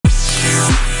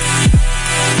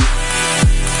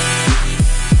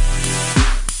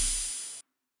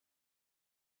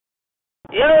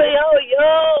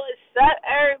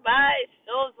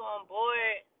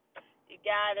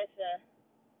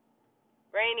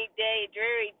rainy day,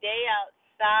 dreary day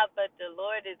outside, but the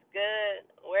Lord is good,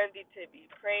 worthy to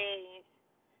be praised.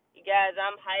 You guys,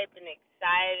 I'm hyped and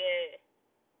excited.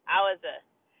 I was a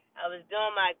I was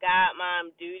doing my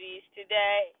godmom duties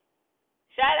today.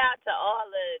 Shout out to all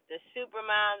the super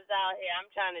moms out here.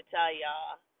 I'm trying to tell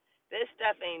y'all, this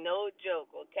stuff ain't no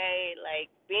joke, okay? Like,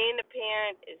 being a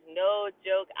parent is no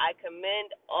joke. I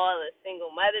commend all the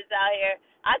single mothers out here.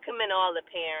 I commend all the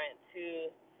parents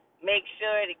who make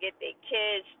sure to get their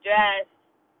kids dressed,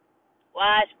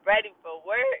 washed, ready for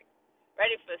work,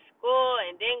 ready for school,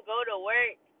 and then go to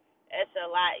work. It's a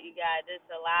lot, you guys. It's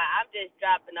a lot. I'm just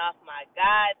dropping off my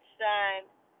godson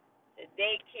to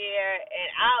daycare, and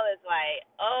I was like,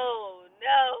 oh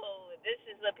no, this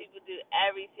is what people do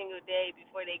every single day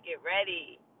before they get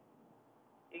ready.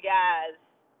 You guys,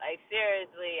 like,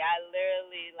 seriously, I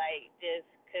literally like just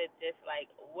could just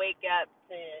like wake up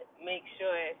to make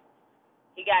sure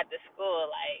he got to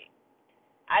school. Like,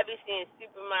 I be seeing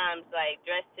super moms like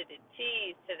dressed to the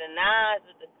T's, to the nines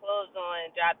with the clothes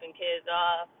on, dropping kids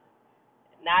off.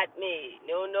 Not me.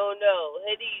 No, no, no.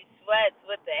 Hoodies, sweats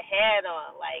with the hat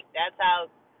on. Like, that's how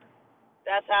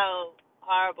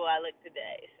horrible I look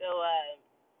today. So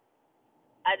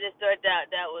I just thought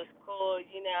that was cool,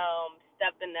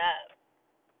 stepping up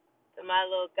to my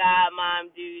little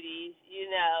godmom duties,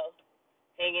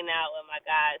 hanging out with my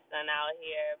godson out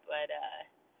here. But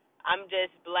I'm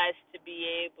just blessed to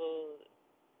be able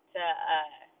to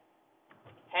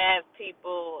have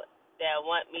people that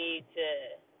want me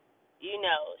to,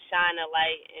 shine a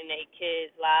light in their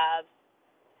kids' lives.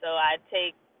 So I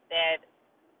take that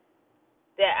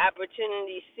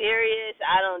opportunity serious.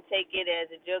 I don't take it as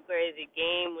a joke or as a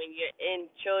game when you're in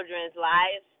children's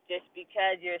lives just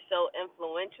because you're so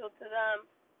influential to them.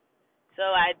 So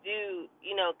I do,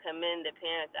 commend the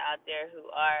parents out there who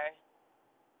are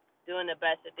doing the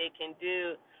best that they can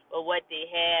do with what they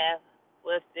have,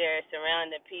 with their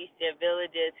surrounding piece, their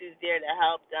villages, who's there to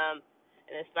help them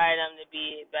and inspire them to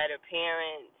be better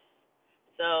parents.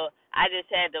 So I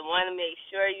just had to want to make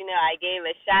sure, I gave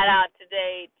a shout out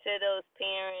today to those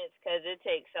parents because it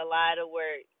takes a lot of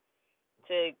work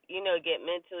to, get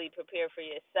mentally prepared for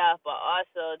yourself, but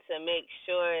also to make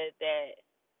sure that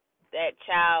that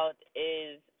child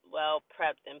is well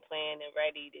prepped and planned and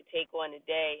ready to take on the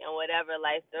day and whatever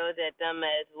life throws at them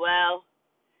as well.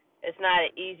 It's not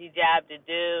an easy job to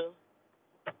do.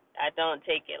 I don't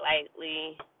take it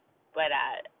lightly, but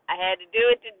I had to do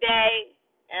it today,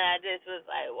 and I just was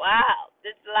like, wow,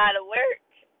 this is a lot of work.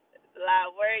 It's a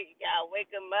lot of work. You gotta wake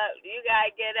them up. You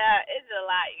gotta get up. It's a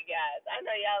lot, you guys. I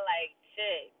know y'all like,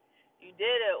 shit, you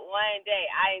did it one day.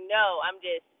 I know. I'm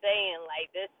just saying, like,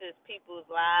 this is people's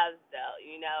lives, though,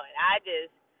 and I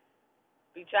just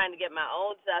be trying to get my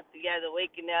own stuff together,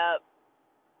 waking up,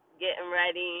 getting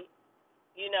ready.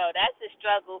 That's a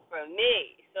struggle for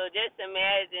me. So just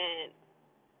imagine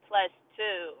plus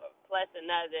two or plus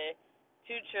another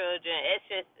two children.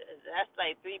 That's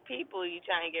like three people you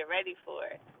trying to get ready for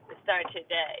to start your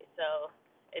day. So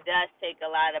it does take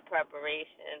a lot of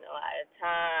preparation, a lot of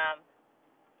time.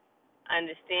 I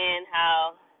understand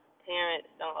how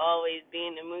parents don't always be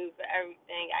in the mood for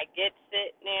everything. I get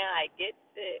sick now. I get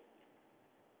sick.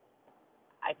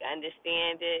 I can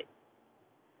understand it.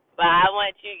 But I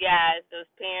want you guys,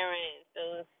 those parents,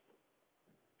 those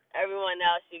everyone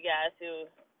else, you guys who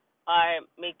are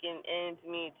making ends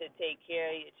meet to take care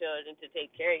of your children, to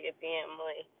take care of your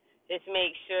family. Just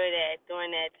make sure that during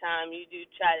that time you do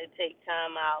try to take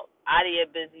time out of your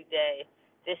busy day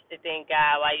just to thank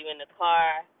God while you're in the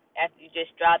car. After you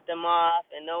just drop them off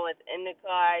and no one's in the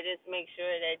car, just make sure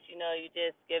that, you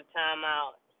just give time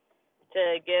out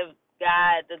to give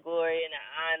God the glory and the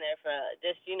honor for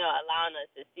just, allowing us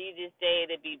to see this day,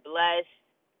 to be blessed.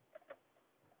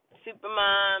 Super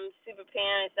moms, super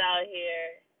parents out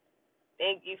here,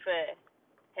 thank you for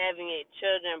having your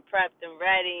children prepped and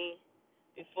ready.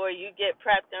 Before you get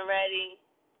prepped and ready,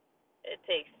 it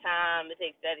takes time, it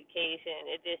takes dedication,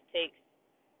 it just takes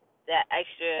that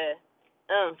extra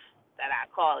oomph that I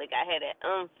call it. I had that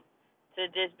oomph to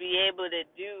just be able to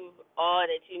do all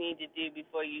that you need to do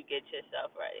before you get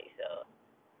yourself ready. So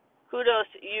kudos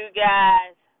to you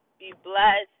guys. Be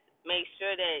blessed. Make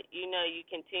sure that you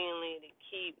continually to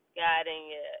keep God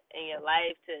in your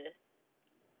life to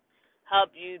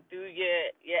help you through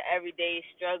your everyday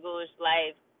struggles,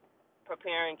 life,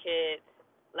 preparing kids.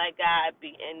 Let God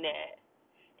be in there,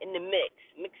 in the mix.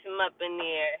 Mix him up in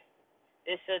there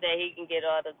just so that he can get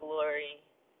all the glory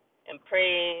and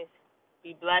praise.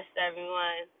 Be blessed,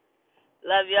 everyone.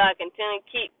 Love y'all. Continue to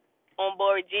keep on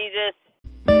board with Jesus.